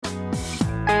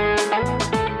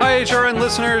HRN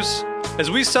listeners.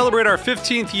 As we celebrate our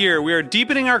 15th year, we are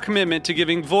deepening our commitment to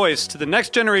giving voice to the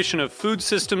next generation of food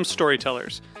systems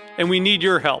storytellers, and we need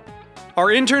your help. Our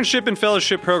internship and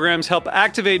fellowship programs help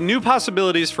activate new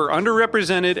possibilities for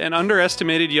underrepresented and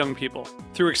underestimated young people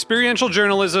through experiential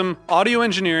journalism, audio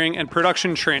engineering, and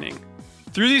production training.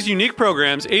 Through these unique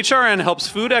programs, HRN helps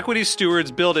food equity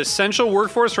stewards build essential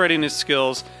workforce readiness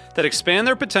skills that expand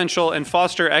their potential and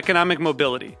foster economic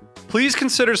mobility. Please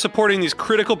consider supporting these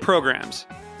critical programs.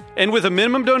 And with a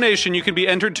minimum donation, you can be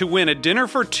entered to win a dinner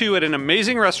for two at an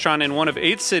amazing restaurant in one of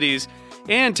 8 cities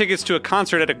and tickets to a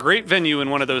concert at a great venue in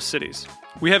one of those cities.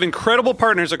 We have incredible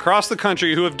partners across the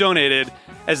country who have donated,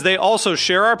 as they also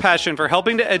share our passion for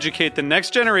helping to educate the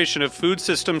next generation of food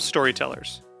systems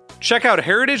storytellers. Check out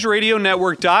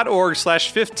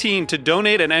heritageradionetwork.org/15 to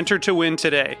donate and enter to win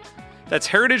today. That's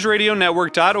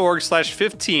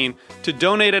heritageradionetwork.org/15 to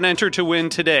donate and enter to win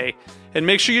today. And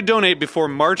make sure you donate before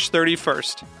March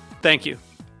 31st. Thank you.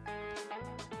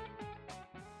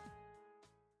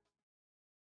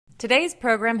 Today's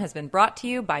program has been brought to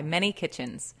you by Many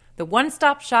Kitchens, the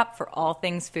one-stop shop for all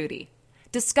things foodie.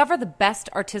 Discover the best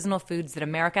artisanal foods that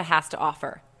America has to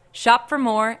offer. Shop for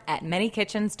more at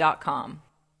manykitchens.com.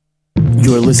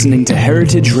 You're listening to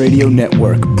Heritage Radio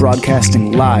Network,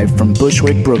 broadcasting live from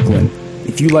Bushwick, Brooklyn.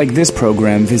 If you like this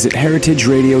program, visit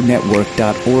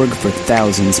heritageradionetwork.org for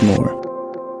thousands more.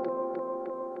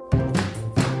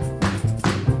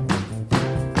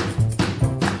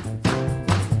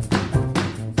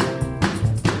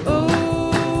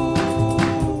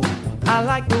 I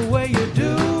like the way you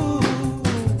do.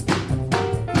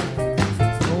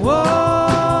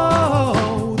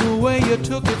 Whoa, the way you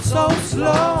took it so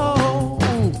slow.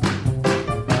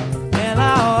 And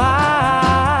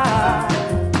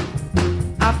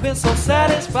I've been so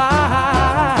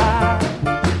satisfied.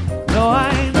 No, I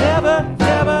ain't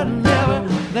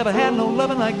never had no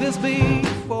loving like this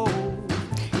before.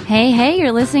 Hey,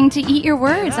 you're listening to Eat Your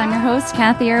Words. I'm your host,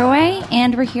 Kathy Arroway,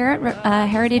 and we're here at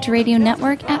Heritage Radio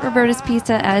Network at Roberta's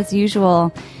Pizza as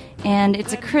usual. And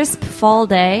it's a crisp fall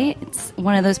day. It's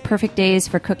one of those perfect days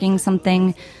for cooking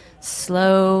something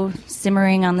slow,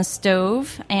 simmering on the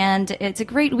stove. And it's a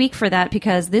great week for that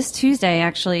because this Tuesday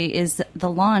actually is the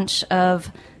launch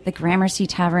of the Gramercy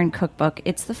Tavern Cookbook.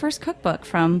 It's the first cookbook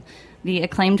from the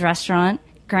acclaimed restaurant,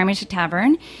 Gramercy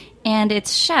Tavern. And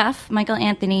its chef, Michael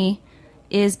Anthony,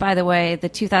 is, by the way, the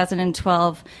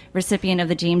 2012 recipient of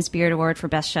the James Beard Award for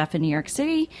Best Chef in New York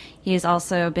City. He has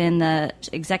also been the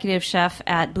executive chef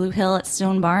at Blue Hill at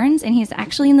Stone Barns, and he's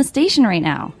actually in the station right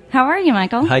now. How are you,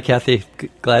 Michael? Hi, Kathy.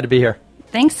 Glad to be here.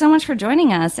 Thanks so much for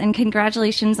joining us, and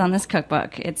congratulations on this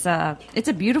cookbook. It's a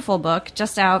beautiful book,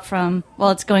 just out from, well,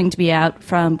 it's going to be out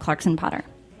from Clarkson Potter.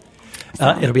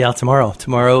 So. It'll be out tomorrow.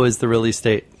 Tomorrow is the release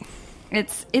date.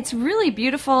 It's really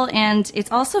beautiful, and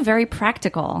it's also very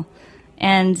practical.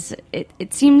 And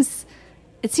it seems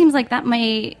like that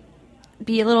may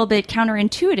be a little bit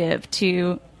counterintuitive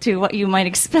to what you might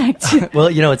expect. Well,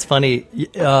 it's funny.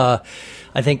 I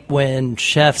think when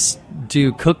chefs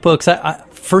do cookbooks, I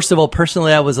first of all,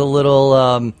 personally, I was a little.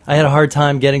 I had a hard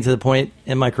time getting to the point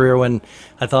in my career when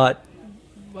I thought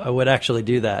I would actually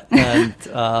do that. And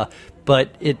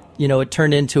but it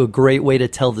turned into a great way to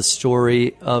tell the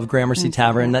story of Gramercy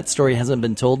Tavern. That story hasn't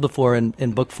been told before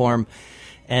in book form.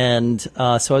 And so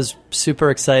I was super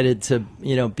excited to,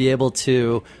 be able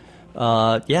to,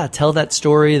 tell that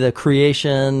story, the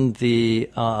creation, the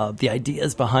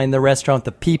ideas behind the restaurant,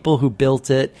 the people who built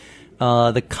it,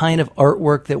 the kind of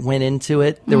artwork that went into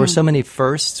it. There were so many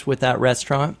firsts with that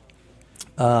restaurant,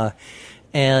 and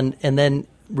then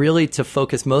really to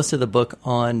focus most of the book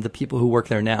on the people who work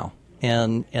there now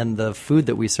and the food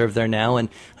that we serve there now. And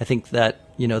I think that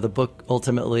the book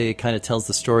ultimately kind of tells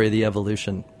the story of the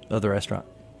evolution of the restaurant.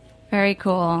 Very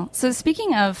cool. So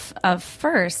speaking of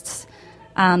firsts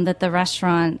that the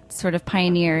restaurant sort of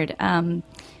pioneered, I've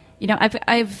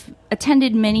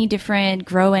attended many different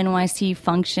Grow NYC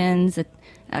functions,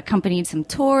 accompanied some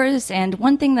tours, and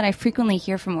one thing that I frequently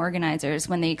hear from organizers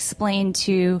when they explain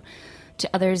to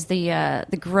others the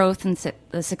growth and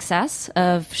the success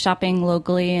of shopping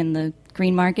locally in the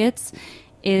green markets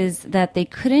is that they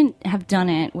couldn't have done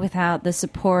it without the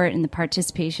support and the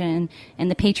participation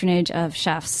and the patronage of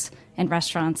chefs and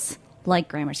restaurants like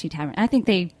Gramercy Tavern. I think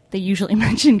they usually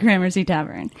mention Gramercy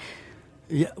Tavern.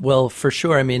 Yeah, well, for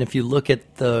sure. I mean, if you look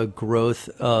at the growth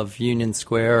of Union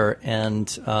Square and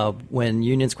when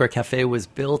Union Square Cafe was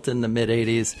built in the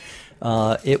mid-'80s,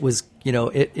 it was,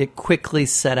 it quickly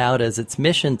set out as its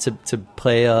mission to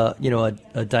play a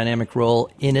dynamic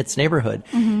role in its neighborhood.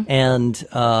 Mm-hmm. And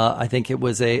I think it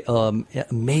was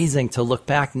amazing to look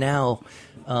back now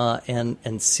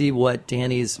and see what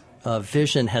Danny's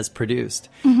vision has produced.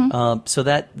 So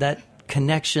that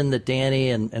connection that Danny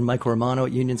and Michael Romano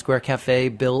at Union Square Cafe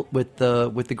built with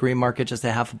the Green Market just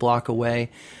a half a block away.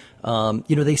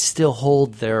 They still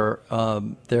hold their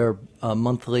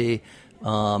monthly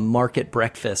market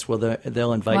breakfast where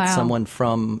they'll invite someone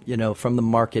from the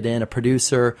market a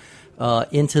producer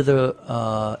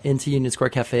into Union Square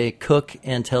Cafe, cook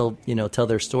and tell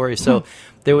their story. So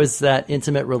there was that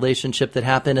intimate relationship that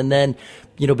happened, and then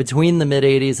between the mid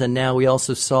 '80s and now, we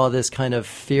also saw this kind of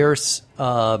fierce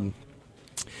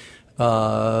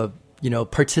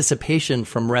participation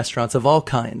from restaurants of all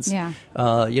kinds. Yeah.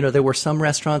 There were some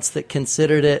restaurants that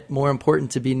considered it more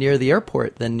important to be near the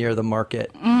airport than near the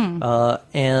market.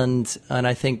 And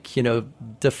I think,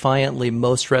 defiantly,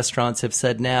 most restaurants have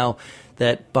said now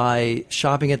that by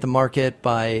shopping at the market,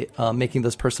 by making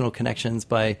those personal connections,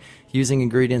 by using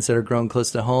ingredients that are grown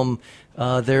close to home,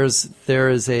 there is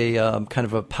a kind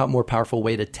of a more powerful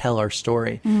way to tell our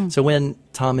story. So when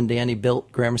Tom and Danny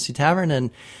built Gramercy Tavern, and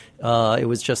it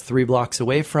was just 3 blocks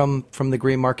away from the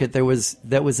Green Market, that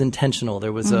was intentional.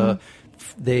 There was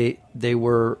they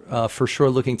were for sure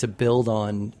looking to build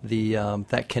on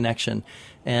that connection,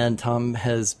 and Tom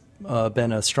has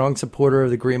been a strong supporter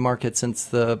of the Green Market since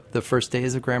the first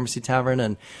days of Gramercy Tavern,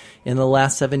 and in the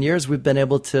last 7 years, we've been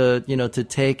able to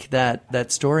take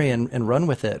that story and run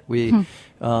with it. We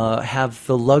have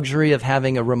the luxury of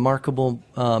having a remarkable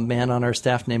man on our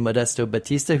staff named Modesto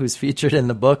Batista, who's featured in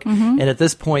the book. And at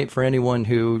this point, for anyone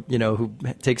who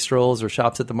takes strolls or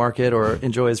shops at the market or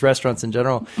enjoys restaurants in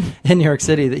general in New York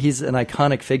City, that he's an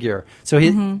iconic figure. So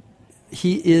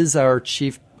he is our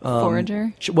chief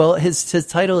forager. Well, his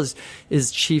title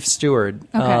is chief steward,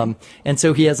 and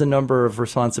so he has a number of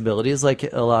responsibilities,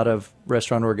 like a lot of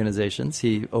restaurant organizations.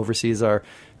 He oversees our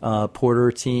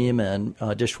porter team and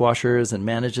dishwashers and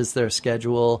manages their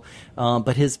schedule.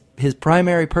 But his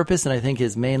primary purpose, and I think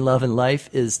his main love in life,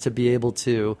 is to be able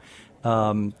to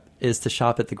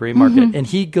shop at the Green Market. And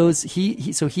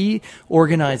he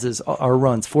organizes our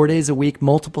runs 4 days a week,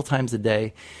 multiple times a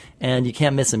day, and you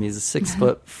can't miss him. He's a 6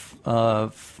 foot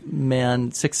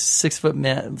man,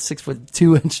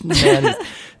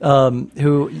 6'2" man,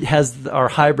 who has our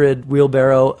hybrid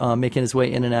wheelbarrow making his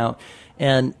way in and out.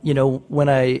 And when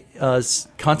I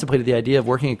contemplated the idea of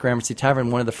working at Gramercy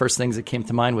Tavern, one of the first things that came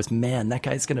to mind was, man, that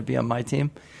guy's going to be on my team.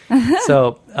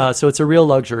 So it's a real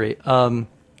luxury.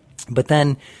 But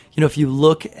then, if you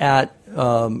look at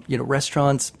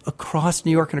restaurants across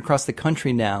New York and across the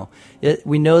country now,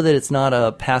 we know that it's not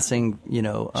a passing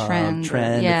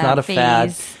trend. It's not a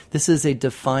fad. This is a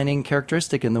defining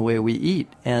characteristic in the way we eat.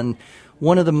 And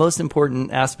one of the most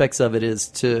important aspects of it is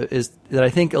that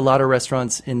I think a lot of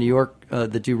restaurants in New York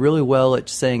that do really well at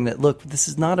saying that, look, this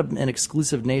is not an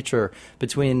exclusive nature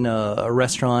between a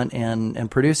restaurant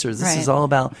and producers. This is all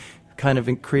about kind of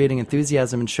creating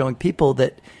enthusiasm and showing people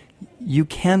that you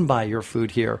can buy your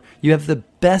food here. You have the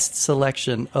best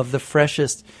selection of the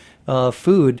freshest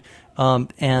food,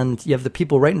 and you have the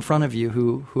people right in front of you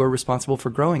who are responsible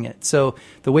for growing it. So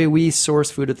the way we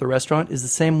source food at the restaurant is the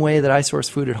same way that I source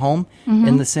food at home,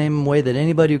 and the same way that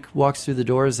anybody who walks through the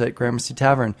doors at Gramercy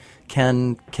Tavern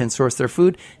can source their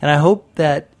food. And I hope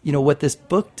that what this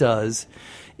book does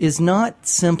is not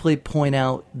simply point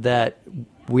out that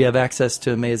we have access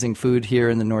to amazing food here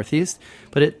in the Northeast,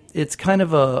 but it's kind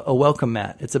of a welcome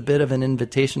mat. It's a bit of an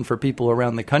invitation for people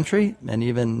around the country, and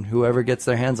even whoever gets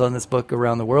their hands on this book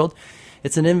around the world.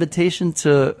 It's an invitation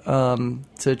to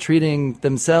treating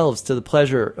themselves to the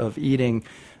pleasure of eating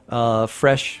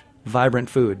fresh, vibrant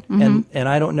food. And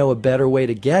I don't know a better way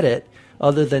to get it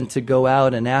other than to go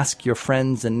out and ask your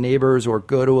friends and neighbors, or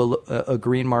go to a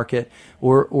Green Market,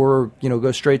 or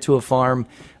go straight to a farm.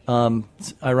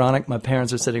 It's ironic, my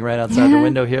parents are sitting right outside the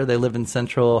window here. They live in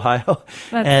Central Ohio.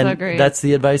 That's so great. That's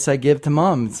the advice I give to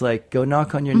mom. It's like, go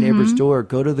knock on your neighbor's door,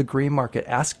 go to the Green Market,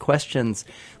 ask questions.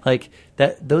 Like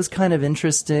that, those kind of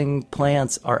interesting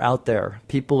plants are out there.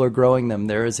 People are growing them.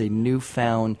 There is a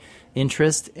newfound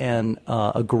interest and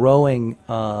a growing,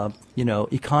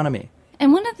 economy.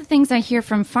 And one of the things I hear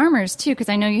from farmers, too, because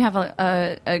I know you have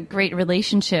a great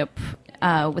relationship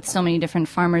with so many different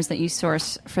farmers that you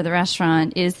source for the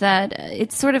restaurant, is that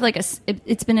it's sort of like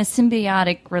it's been a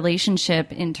symbiotic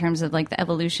relationship in terms of like the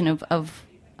evolution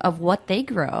of what they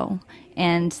grow,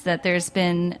 and that there's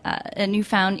been a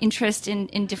newfound interest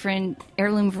in different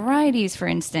heirloom varieties, for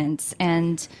instance,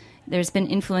 and there's been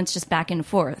influence just back and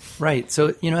forth. Right.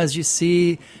 So, as you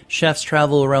see chefs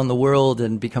travel around the world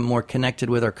and become more connected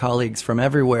with our colleagues from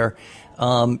everywhere,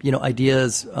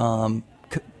 ideas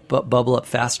bubble up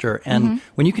faster. And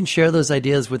when you can share those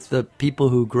ideas with the people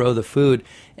who grow the food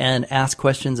and ask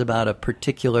questions about a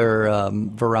particular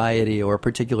variety or a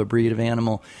particular breed of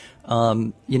animal,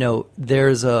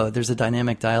 there's a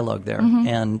dynamic dialogue there.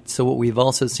 And so what we've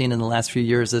also seen in the last few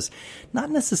years is not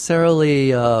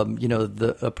necessarily,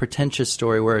 a pretentious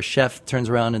story where a chef turns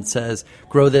around and says,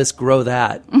 grow this, grow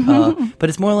that. But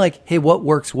it's more like, hey, what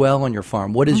works well on your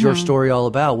farm? What is your story all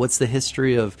about? What's the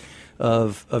history of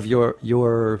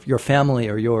your family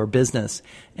or your business,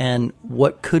 and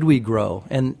what could we grow?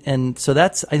 And so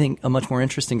that's, I think, a much more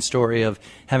interesting story of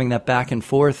having that back and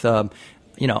forth. I'm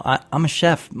a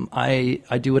chef.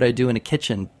 I do what I do in a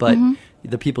kitchen, but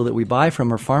the people that we buy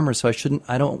from are farmers, so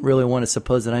I don't really want to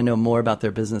suppose that I know more about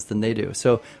their business than they do.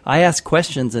 So I ask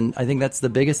questions, and I think that's the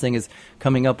biggest thing, is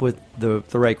coming up with the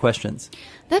right questions.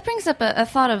 That brings up a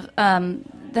thought of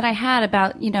that I had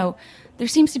about, there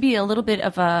seems to be a little bit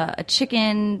of a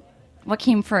chicken, what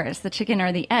came first, the chicken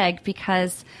or the egg,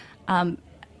 because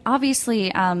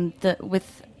obviously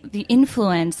with the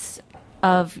influence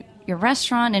of your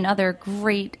restaurant and other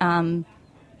great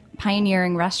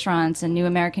pioneering restaurants and new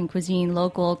American cuisine,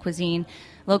 local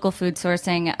food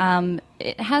sourcing,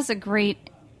 it has a great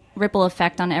ripple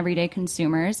effect on everyday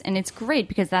consumers, and it's great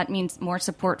because that means more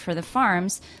support for the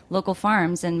farms, local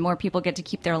farms, and more people get to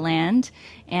keep their land,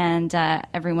 and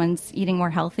everyone's eating more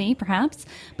healthy, perhaps.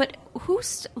 But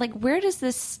where does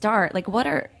this start?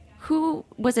 Who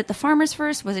was it? The farmers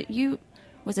first? Was it you?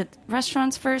 Was it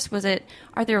restaurants first?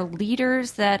 Are there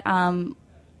leaders that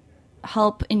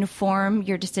help inform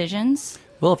your decisions?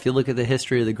 Well, if you look at the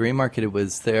history of the grain market, it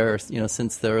was there,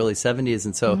 since the early 70s.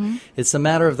 And so it's a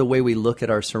matter of the way we look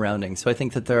at our surroundings. So I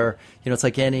think that it's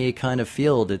like any kind of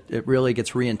field. It really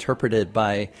gets reinterpreted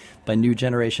by new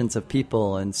generations of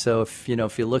people. And so if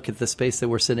you look at the space that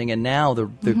we're sitting in now,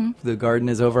 the garden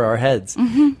is over our heads.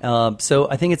 So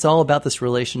I think it's all about this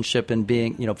relationship and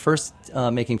being, first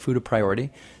making food a priority.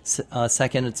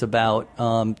 Second, it's about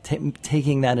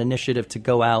taking that initiative to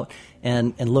go out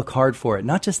and look hard for it,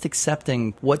 not just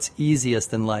accepting what's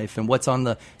easiest in life and what's on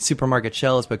the supermarket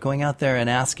shelves, but going out there and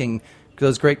asking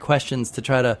those great questions to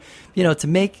try to, to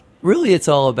make, really it's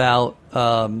all about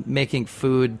making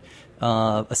food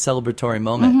a celebratory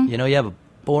moment. You have a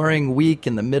boring week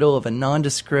in the middle of a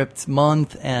nondescript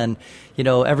month, and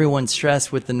everyone's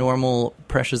stressed with the normal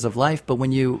pressures of life, but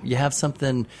when you have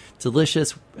something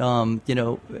delicious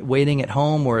waiting at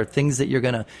home, or things that you're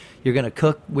gonna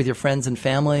cook with your friends and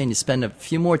family, and you spend a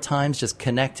few more times just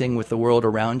connecting with the world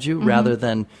around you rather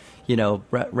than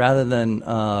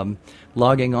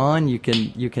logging on, you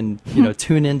can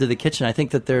tune into the kitchen. I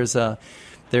think that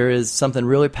there is something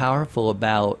really powerful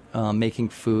about making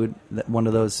food one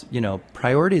of those,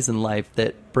 priorities in life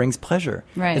that brings pleasure.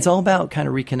 Right. It's all about kind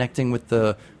of reconnecting with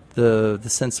the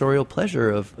sensorial pleasure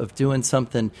of doing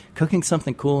something, cooking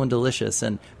something cool and delicious,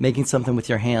 and making something with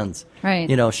your hands. Right.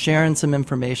 Sharing some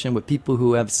information with people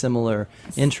who have similar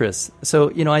interests.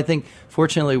 So, I think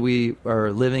fortunately we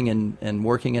are living and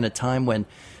working in a time when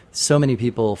so many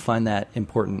people find that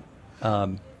important.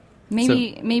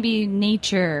 Maybe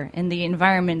nature and the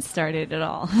environment started it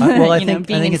all. Well, I think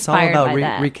it's all about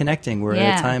reconnecting. We're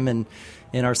at a time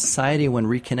in our society when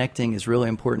reconnecting is really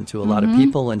important to a lot of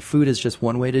people, and food is just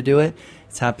one way to do it.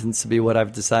 It happens to be what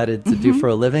I've decided to do for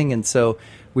a living, and so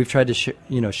we've tried to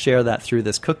share that through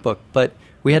this cookbook. But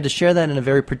we had to share that in a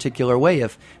very particular way.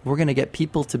 If we're going to get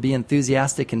people to be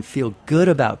enthusiastic and feel good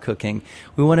about cooking,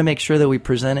 we want to make sure that we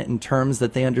present it in terms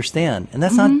that they understand. And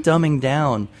that's not dumbing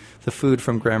down the food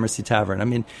from Gramercy Tavern. I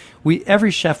mean, every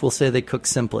chef will say they cook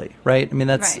simply, right? I mean,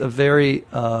 that's a very,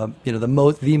 the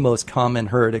most common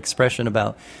heard expression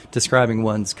about describing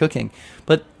one's cooking.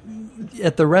 But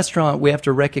at the restaurant, we have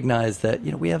to recognize that,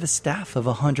 we have a staff of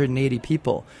 180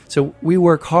 people. So we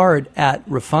work hard at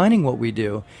refining what we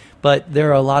do, but there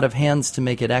are a lot of hands to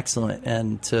make it excellent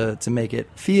and to make it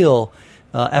feel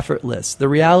effortless. The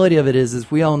reality of it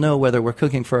is we all know, whether we're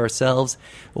cooking for ourselves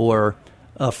or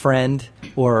a friend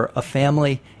or a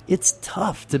family, it's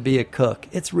tough to be a cook.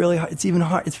 It's really hard. It's even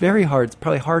hard. It's very hard. It's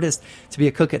probably hardest to be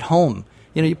a cook at home.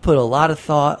 You put a lot of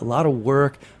thought, a lot of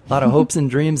work, a lot of hopes and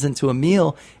dreams into a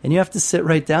meal, and you have to sit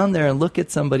right down there and look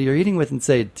at somebody you're eating with and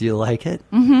say, do you like it?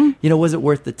 Was it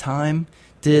worth the time?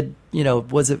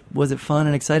 Was it fun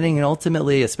and exciting? And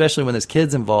ultimately, especially when there's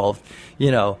kids involved,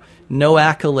 no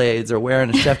accolades or wearing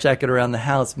a chef jacket around the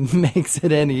house makes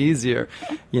it any easier.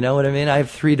 You know what I mean? I have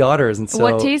 3 daughters, and so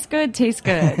what tastes good tastes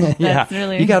good.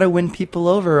 You got to win people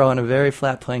over on a very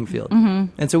flat playing field.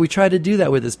 And so we try to do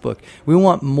that with this book. We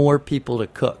want more people to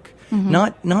cook.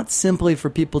 Not simply for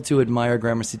people to admire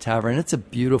Gramercy Tavern. It's a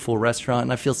beautiful restaurant,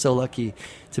 and I feel so lucky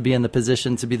to be in the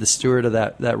position to be the steward of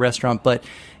that restaurant. But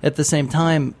at the same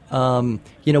time,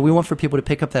 we want for people to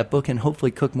pick up that book and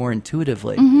hopefully cook more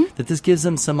intuitively. That this gives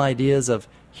them some ideas of,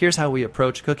 here's how we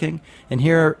approach cooking, and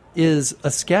here is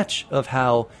a sketch of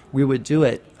how we would do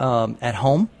it at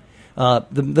home.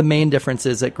 The main difference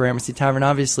is at Gramercy Tavern,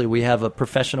 obviously, we have a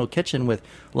professional kitchen with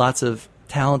lots of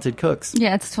talented cooks.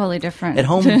 Yeah, it's totally different. At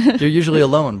home, you're usually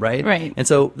alone, right? Right. And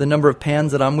so the number of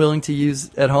pans that I'm willing to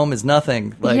use at home is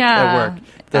nothing yeah. at work.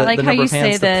 I like the how number you of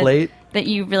pans say to plate. that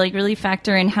you really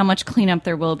factor in how much cleanup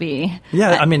there will be.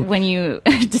 Yeah, I mean, when you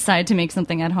decide to make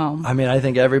something at home. I mean, I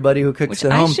think everybody who cooks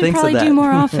at home thinks of that. I should probably do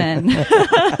more often.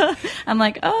 I'm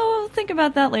like, I'll think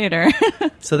about that later.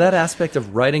 So that aspect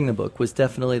of writing the book was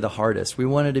definitely the hardest. We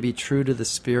wanted to be true to the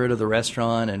spirit of the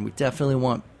restaurant, and we definitely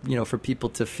want, for people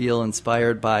to feel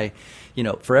inspired by,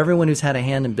 for everyone who's had a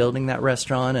hand in building that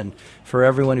restaurant, and for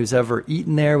everyone who's ever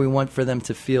eaten there, we want for them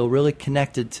to feel really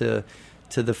connected to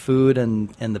the food and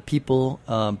the people.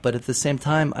 But at the same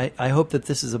time, I hope that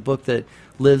this is a book that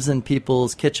lives in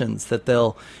people's kitchens, that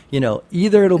they'll,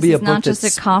 either it'll be a book not just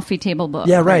a coffee table book.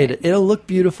 Yeah, right. It'll look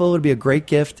beautiful. It'll be a great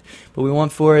gift, but we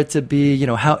want for it to be,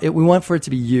 we want for it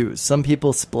to be used. Some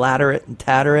people splatter it and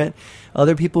tatter it.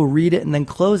 Other people read it and then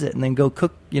close it and then go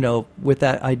cook, with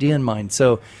that idea in mind.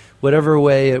 So whatever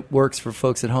way it works for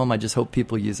folks at home, I just hope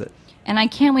people use it. And I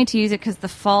can't wait to use it because the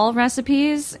fall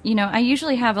recipes, I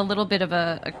usually have a little bit of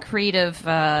a creative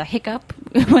hiccup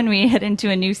when we head into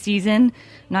a new season.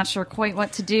 Not sure quite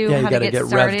what to do, how to get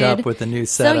started. Revved up with a new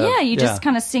setup. So you just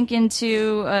kind of sink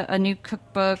into a new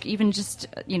cookbook, even just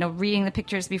reading the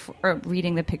pictures before, or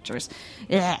reading the pictures.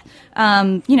 Yeah.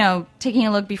 Taking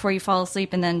a look before you fall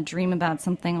asleep and then dream about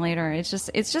something later. It's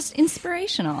just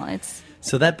inspirational.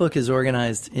 So that book is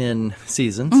organized in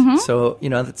seasons. So,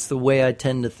 that's the way I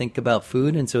tend to think about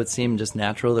food. And so it seemed just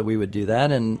natural that we would do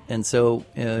that. And so,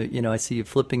 I see you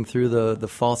flipping through the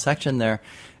fall section there.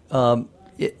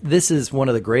 This is one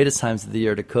of the greatest times of the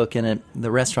year to cook. And the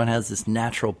restaurant has this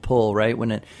natural pull, right?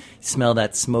 When you smell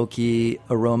that smoky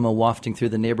aroma wafting through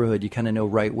the neighborhood, you kind of know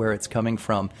right where it's coming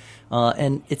from.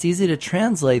 And it's easy to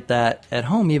translate that at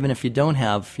home, even if you don't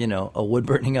have, a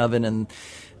wood-burning oven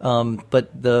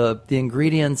but the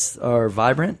ingredients are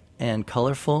vibrant and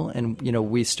colorful, and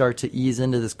we start to ease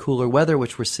into this cooler weather,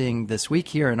 which we're seeing this week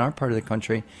here in our part of the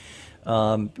country,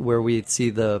 where we see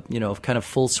the kind of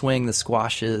full swing, the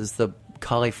squashes, the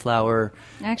cauliflower.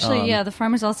 Actually, the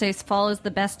farmers all say fall is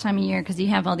the best time of year because you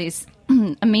have all these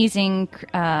amazing,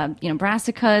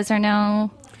 brassicas are now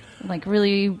like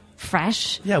really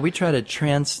fresh. Yeah, we try to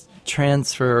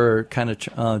transfer, kind of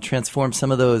transform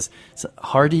some of those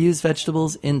hard to use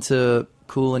vegetables into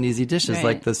cool and easy dishes, right,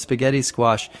 like the spaghetti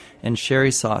squash and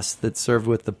sherry sauce that's served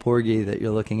with the porgy that you're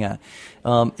looking at.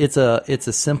 It's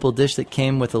a simple dish that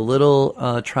came with a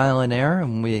little trial and error,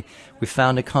 and we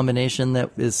found a combination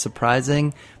that is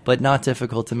surprising but not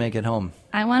difficult to make at home.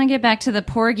 I want to get back to the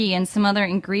porgy and some other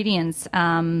ingredients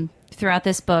throughout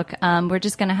this book. We're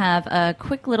just going to have a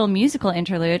quick little musical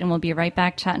interlude, and we'll be right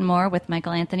back chatting more with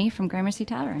Michael Anthony from Gramercy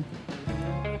Tavern.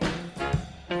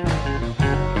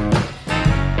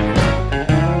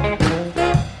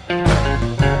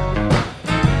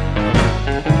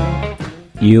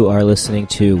 You are listening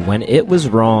to When It Was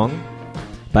Wrong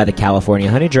by the California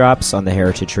Honey Drops on the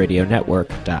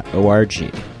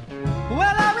heritageradionetwork.org.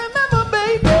 Well, I remember,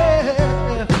 baby,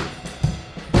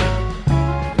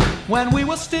 when we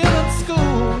were still in school,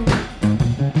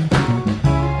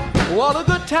 all the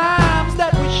good times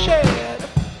that we shared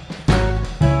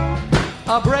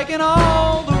are breaking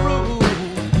all the rules,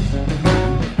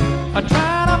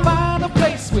 trying to find a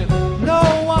place with no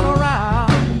one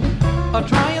around,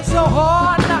 trying so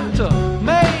hard not to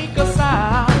make a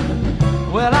sound.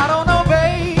 Well, I don't know,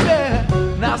 baby,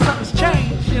 now something's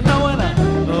changed, and all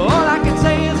I can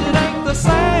say is it ain't the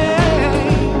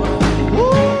same.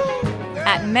 Woo!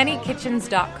 At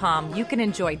manykitchens.com, you can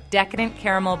enjoy decadent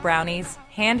caramel brownies,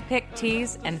 hand-picked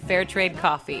teas, and fair trade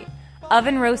coffee,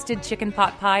 oven-roasted chicken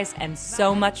pot pies, and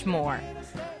so much more.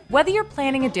 Whether you're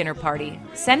planning a dinner party,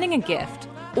 sending a gift,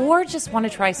 or just want to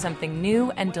try something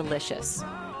new and delicious,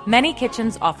 Many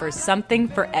Kitchens offers something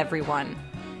for everyone.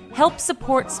 Help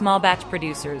support small batch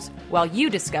producers while you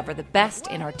discover the best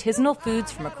in artisanal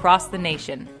foods from across the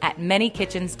nation at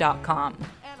manykitchens.com.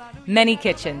 Many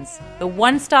Kitchens, the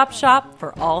one-stop shop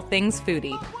for all things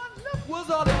foodie. Was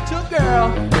all it took,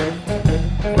 girl,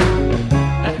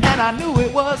 and I knew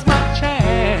it was my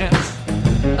chance.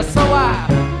 So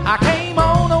I came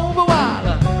on over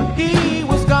while he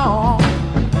was gone.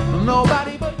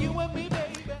 Nobody but you and me,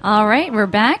 baby. All right, we're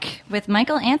back with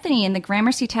Michael Anthony, and the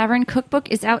Gramercy Tavern Cookbook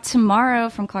is out tomorrow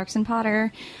from Clarkson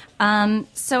Potter.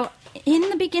 So in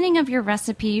the beginning of your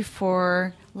recipe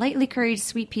for lightly curried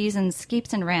sweet peas and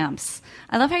scapes and ramps,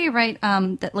 I love how you write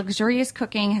that luxurious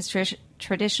cooking has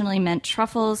traditionally meant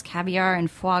truffles, caviar, and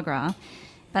foie gras.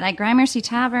 But at Gramercy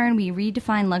Tavern, we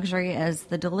redefine luxury as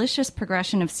the delicious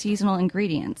progression of seasonal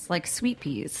ingredients, like sweet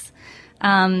peas.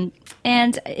 And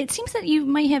it seems that you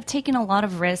might have taken a lot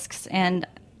of risks and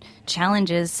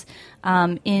challenges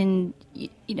in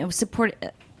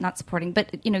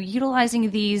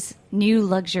utilizing these new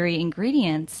luxury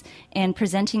ingredients and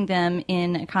presenting them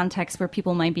in a context where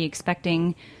people might be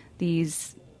expecting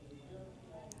these,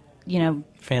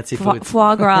 fancy foods,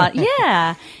 foie gras,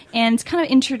 yeah, and kind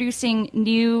of introducing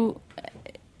new,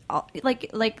 like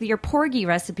your porgy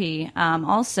recipe.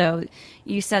 Also,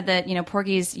 you said that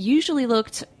porgies usually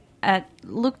looked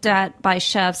at by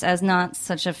chefs as not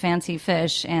such a fancy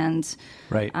fish, and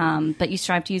right. But you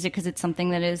strive to use it because it's something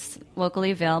that is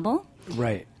locally available.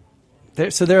 Right.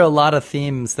 So there are a lot of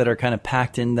themes that are kind of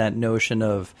packed in that notion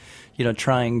of,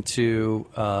 trying to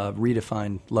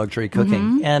redefine luxury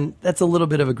cooking. And that's a little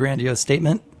bit of a grandiose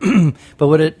statement. But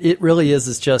what it really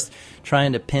is just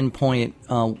trying to pinpoint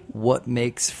what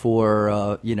makes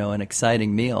for, an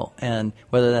exciting meal. And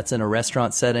whether that's in a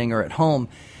restaurant setting or at home,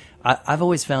 I've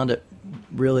always found it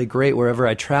really great wherever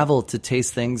I travel to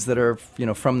taste things that are,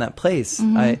 from that place.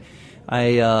 Something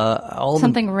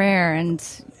rare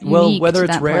and unique. Well, whether to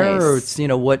it's that rare place. or it's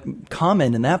what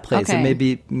common in that place, Okay.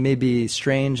 it may be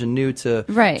strange and new to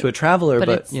a traveler.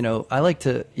 But I like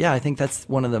to. Yeah, I think that's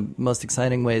one of the most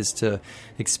exciting ways to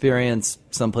experience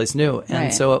someplace new,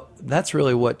 and so that's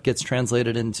really what gets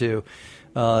translated into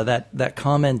that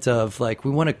comment of we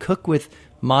want to cook with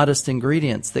modest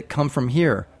ingredients that come from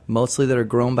here, mostly that are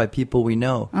grown by people we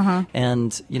know,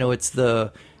 and it's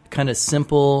the kind of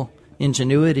simple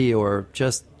ingenuity or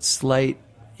just slight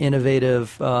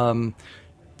innovative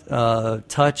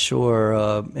touch or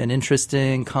an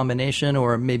interesting combination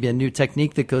or maybe a new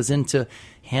technique that goes into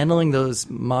handling those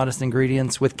modest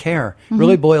ingredients with care.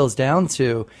 Really boils down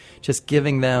to just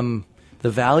giving them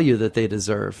the value that they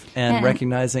deserve and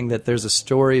recognizing that there's a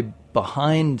story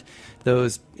behind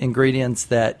those ingredients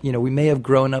that we may have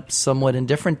grown up somewhat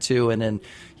indifferent to, and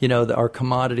in our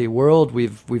commodity world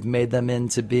we've made them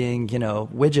into being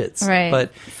widgets, right?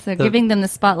 But so giving them the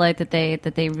spotlight that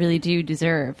they really do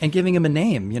deserve, and giving them a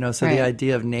name, so the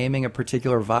idea of naming a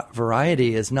particular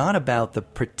variety is not about the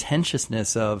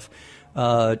pretentiousness of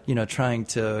trying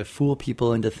to fool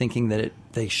people into thinking that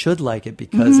they should like it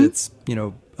because it's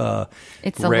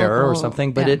it's rare local, or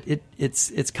something, but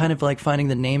it's kind of like finding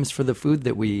the names for the food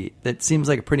that we eat. That seems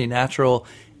like a pretty natural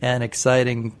and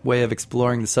exciting way of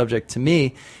exploring the subject to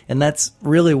me, and that's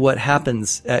really what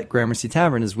happens at Gramercy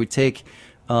Tavern is we take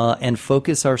and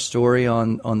focus our story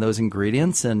on those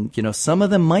ingredients, and some of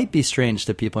them might be strange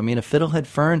to people. I mean, a fiddlehead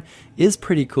fern is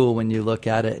pretty cool when you look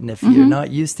at it, and if you're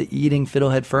not used to eating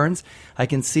fiddlehead ferns, I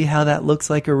can see how that looks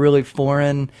like a really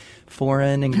foreign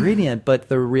ingredient. But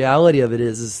the reality of it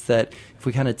is that if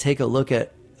we kind of take a look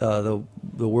at the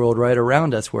world right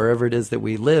around us, wherever it is that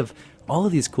we live, all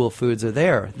of these cool foods are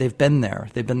there. They've been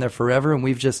there forever, and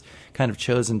we've just kind of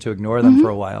chosen to ignore them for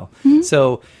a while.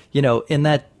 So in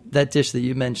that dish that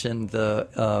you mentioned,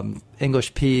 the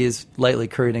English peas, lightly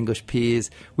curried English peas,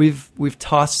 we've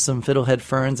tossed some fiddlehead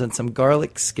ferns and some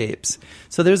garlic scapes.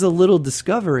 So there's a little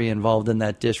discovery involved in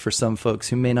that dish for some folks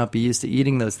who may not be used to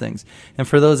eating those things. And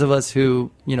for those of us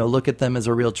who, look at them as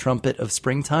a real trumpet of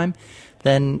springtime,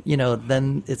 then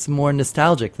it's more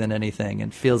nostalgic than anything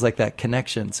and feels like that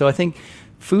connection. So I think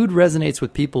food resonates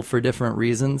with people for different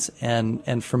reasons,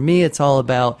 and for me, it's all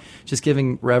about just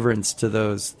giving reverence to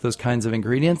those kinds of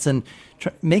ingredients and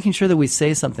making sure that we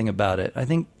say something about it. I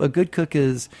think a good cook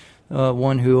is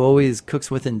one who always cooks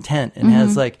with intent and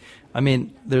has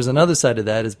there's another side of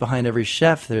that is behind every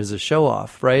chef there's a show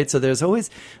off, right? So there's always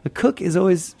a cook is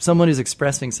always someone who's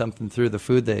expressing something through the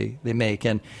food they make,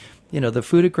 and the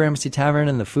food at Gramercy Tavern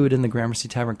and the food in the Gramercy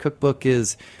Tavern Cookbook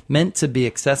is meant to be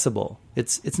accessible.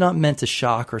 It's not meant to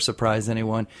shock or surprise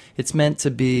anyone. It's meant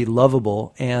to be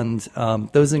lovable, and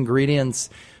those ingredients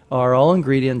are all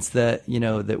ingredients that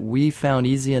that we found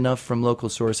easy enough from local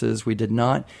sources. We did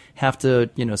not have to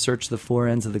search the four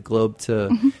ends of the globe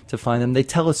to find them. They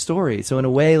tell a story. So in a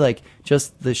way,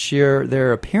 just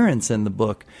their appearance in the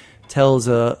book tells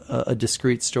a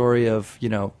discrete story of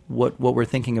what we're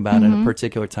thinking about in a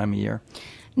particular time of year.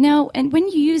 Now, and when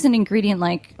you use an ingredient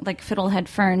like fiddlehead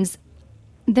ferns,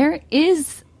 there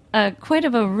is quite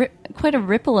a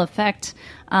ripple effect.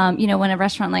 When a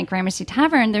restaurant like Gramercy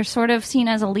Tavern, they're sort of seen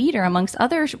as a leader amongst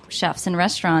other chefs and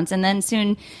restaurants, and then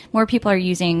soon more people are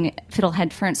using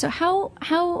Fiddlehead Fern. So how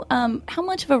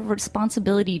much of a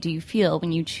responsibility do you feel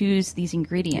when you choose these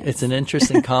ingredients? It's an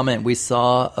interesting comment. We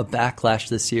saw a backlash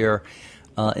this year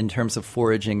in terms of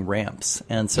foraging ramps,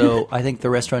 and so I think the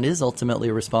restaurant is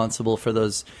ultimately responsible for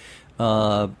those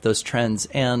trends,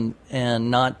 and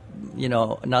not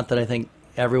that I think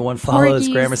everyone follows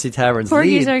Gramercy Tavern's lead.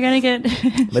 Porgies are going to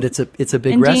get but it's a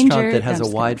big restaurant that has a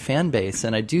wide fan base,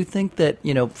 and I do think that,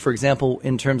 for example,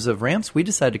 in terms of ramps, we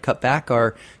decided to cut back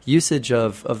our usage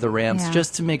of the ramps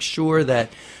just to make sure that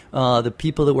the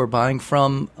people that we're buying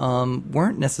from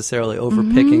weren't necessarily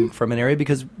overpicking from an area,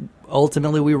 because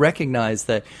ultimately we recognize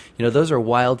that those are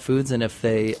wild foods, and if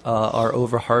they are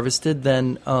over harvested,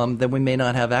 then we may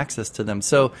not have access to them.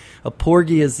 So a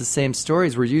porgy is the same story.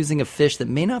 We're using a fish that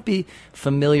may not be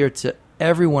familiar to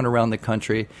everyone around the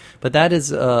country, but that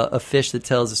is a fish that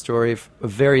tells a story, a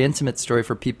very intimate story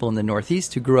for people in the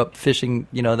Northeast who grew up fishing,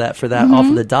 off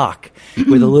of the dock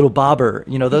with a little bobber.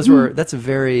 That's a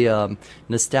very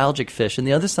nostalgic fish. And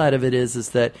the other side of it is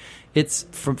that it's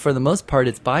for the most part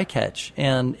it's bycatch,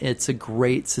 and it's a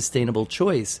great sustainable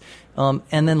choice.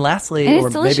 And then lastly, or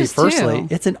maybe firstly,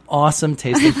 it's an awesome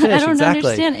tasting fish. I don't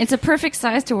understand. It's a perfect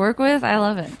size to work with. I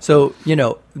love it. So,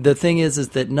 the thing is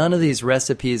that none of these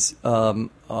recipes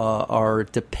are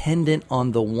dependent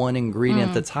on the one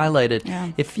ingredient that's highlighted.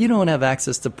 Yeah. If you don't have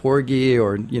access to porgy,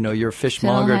 or your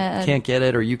fishmonger can't get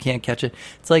it, or you can't catch it,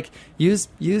 it's like use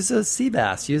a sea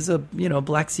bass. Use a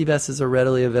black sea bass is a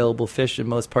readily available fish in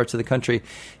most parts of the country,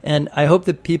 and I hope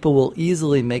that people will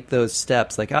easily make those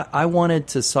steps. Like I wanted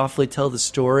to softly tell the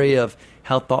story of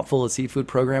how thoughtful a seafood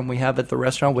program we have at the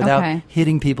restaurant without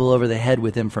hitting people over the head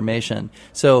with information.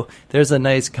 So there's a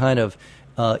nice kind of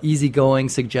easygoing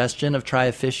suggestion of try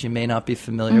a fish you may not be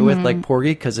familiar with, like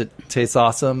porgy, because it tastes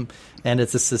awesome and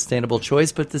it's a sustainable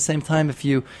choice. But at the same time, if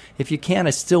you can,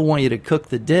 I still want you to cook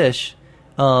the dish,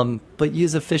 but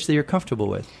use a fish that you're comfortable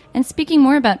with. And speaking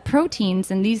more about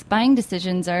proteins, and these buying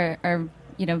decisions are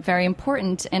very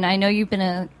important. And I know you've been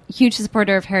a huge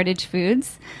supporter of Heritage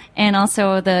Foods and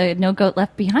also the No Goat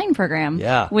Left Behind program,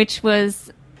 which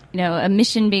was, a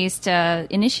mission-based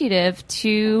initiative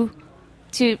to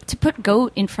put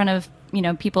goat in front of,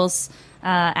 people's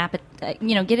appetite,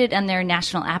 get it on their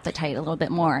national appetite a little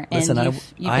bit more. Listen,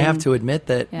 I have to admit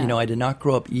that, I did not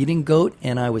grow up eating goat,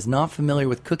 and I was not familiar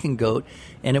with cooking goat.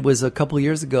 And it was a couple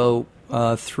years ago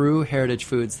through Heritage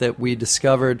Foods that we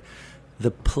discovered the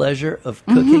pleasure of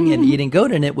cooking and eating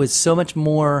goat, and it was so much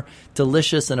more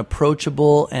delicious and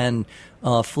approachable and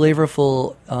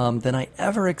flavorful than I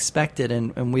ever expected,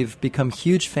 and we've become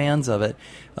huge fans of it.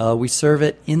 We serve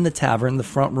it in the tavern, the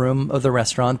front room of the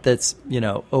restaurant that's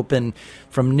open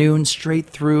from noon straight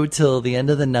through till the end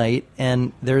of the night,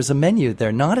 and there's a menu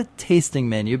there, not a tasting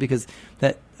menu, because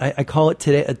that I call it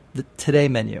the today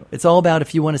menu. It's all about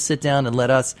if you want to sit down and let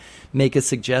us make a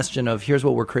suggestion of here's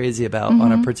what we're crazy about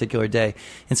on a particular day.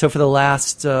 And so for the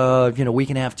last week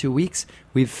and a half, 2 weeks,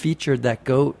 we've featured that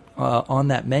goat on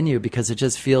that menu, because it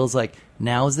just feels like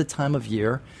now is the time of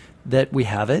year that we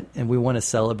have it and we want to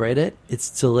celebrate it.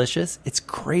 It's delicious. It's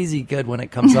crazy good when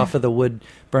it comes off of the wood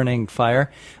burning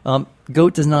fire.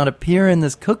 Goat does not appear in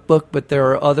this cookbook, but there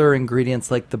are other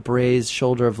ingredients like the braised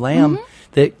shoulder of lamb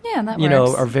that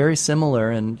are very similar,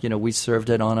 and we served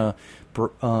it on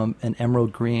an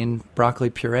emerald green broccoli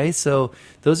puree. So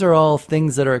those are all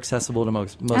things that are accessible to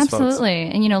most folks. Absolutely.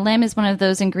 And lamb is one of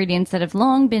those ingredients that have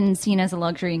long been seen as a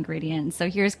luxury ingredient. So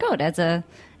here's goat as an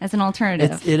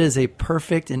alternative. It is a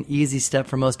perfect and easy step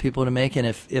for most people to make, and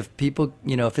if people,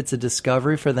 if it's a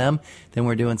discovery for them, then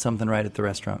we're doing something right at the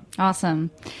restaurant.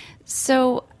 Awesome.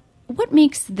 So what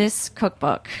makes this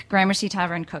cookbook, Gramercy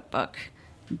Tavern Cookbook,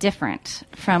 different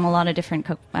from a lot of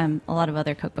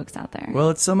other cookbooks out there? Well,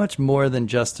 it's so much more than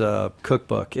just a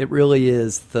cookbook. It really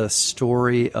is the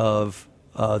story of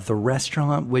the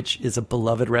restaurant, which is a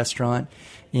beloved restaurant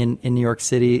in New York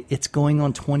City. It's going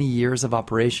on 20 years of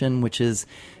operation, which is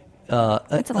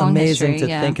amazing to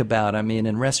think about. I mean,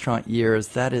 in restaurant years,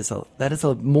 that is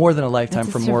more than a lifetime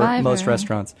for most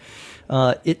restaurants.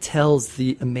 It tells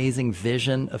the amazing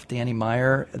vision of Danny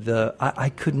Meyer. I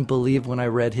couldn't believe when I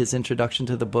read his introduction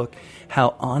to the book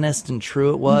how honest and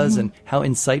true it was, and how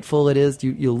insightful it is.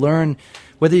 You learn,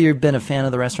 whether you've been a fan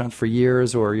of the restaurant for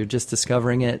years or you're just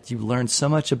discovering it, you learn so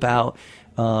much about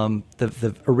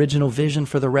the original vision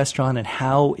for the restaurant and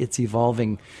how it's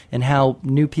evolving, and how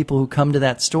new people who come to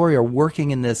that story are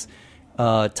working in this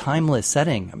timeless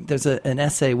setting. There's an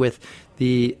essay with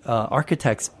the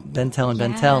architects Bentel and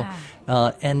Bentel,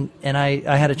 and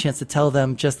I had a chance to tell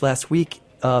them just last week,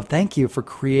 thank you for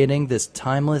creating this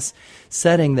timeless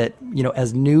setting that,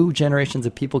 as new generations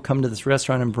of people come to this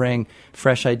restaurant and bring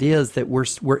fresh ideas, that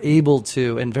we're able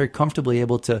to, and very comfortably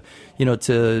able to,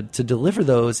 to deliver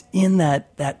those in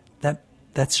that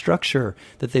structure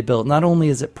that they built. Not only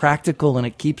is it practical and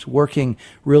it keeps working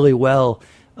really well,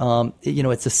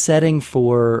 it's a setting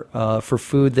for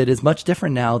food that is much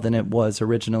different now than it was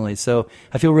originally. So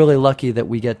I feel really lucky that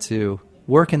we get to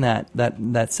work in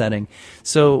that setting.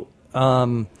 So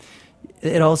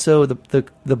it also,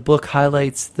 the book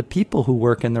highlights the people who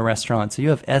work in the restaurant. So you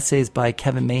have essays by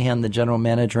Kevin Mahan, the general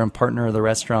manager and partner of the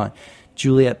restaurant,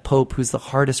 Juliet Pope, who's the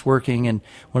hardest working and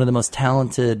one of the most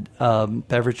talented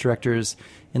beverage directors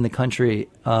in the country.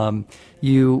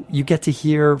 You get to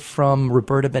hear from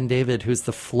Roberta Ben-David, who's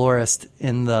the florist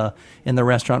in the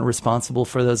restaurant, responsible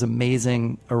for those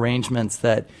amazing arrangements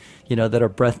that are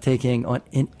breathtaking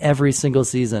in every single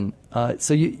season.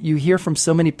 So you hear from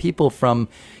so many people, from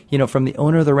the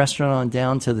owner of the restaurant on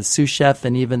down to the sous chef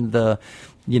and even the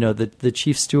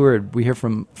chief steward. We hear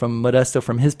from Modesto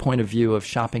from his point of view of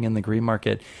shopping in the Green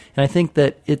Market. And I think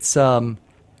that it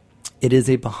is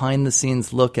a behind the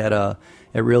scenes look at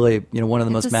really, one of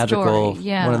the most magical,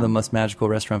 one of the most magical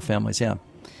restaurant families. Yeah.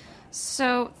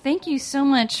 So thank you so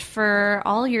much for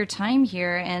all your time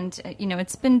here. And,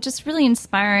 it's been just really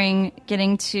inspiring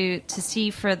getting to see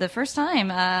for the first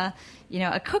time, a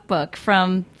cookbook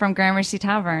from Gramercy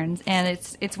Tavern. And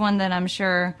it's one that I'm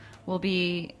sure will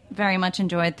be very much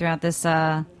enjoyed throughout this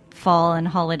fall and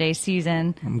holiday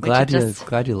season. I'm glad you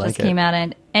like it. Came out.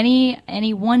 And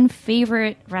any one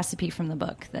favorite recipe from the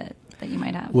book that you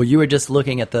might have? Well, you were just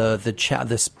looking at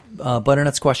this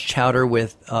butternut squash chowder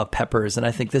with peppers, and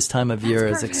I think this time of year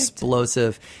is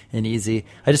explosive and easy.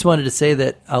 I just wanted to say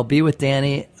that I'll be with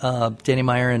Danny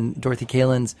Meyer and Dorothy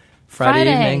Kalins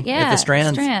Friday evening at the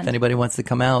Strand. If anybody wants to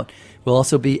come out. We'll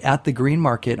also be at the Green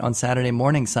Market on Saturday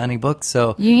morning signing books,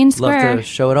 so Union Square. Love to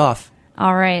show it off.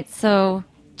 All right, so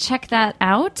check that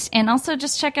out, and also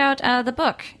just check out the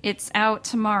book. It's out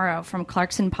tomorrow from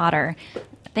Clarkson Potter.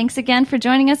 Thanks again for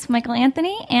joining us, Michael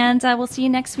Anthony, and we'll see you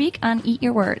next week on Eat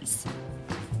Your Words.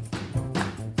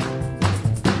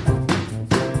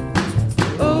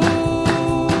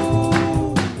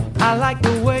 Oh, I like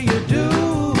the way you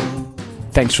do.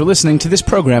 Thanks for listening to this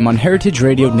program on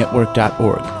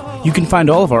heritageradionetwork.org. You can find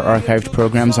all of our archived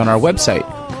programs on our website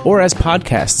or as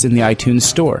podcasts in the iTunes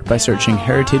Store by searching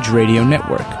Heritage Radio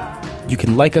Network. You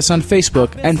can like us on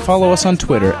Facebook and follow us on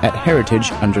Twitter at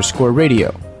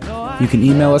 @heritage_radio. You can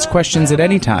email us questions at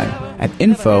any time at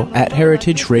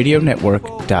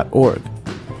info@heritageradionetwork.org.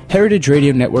 Heritage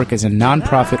Radio Network is a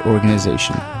non-profit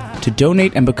organization. To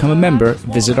donate and become a member,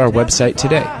 visit our website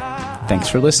today. Thanks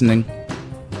for listening.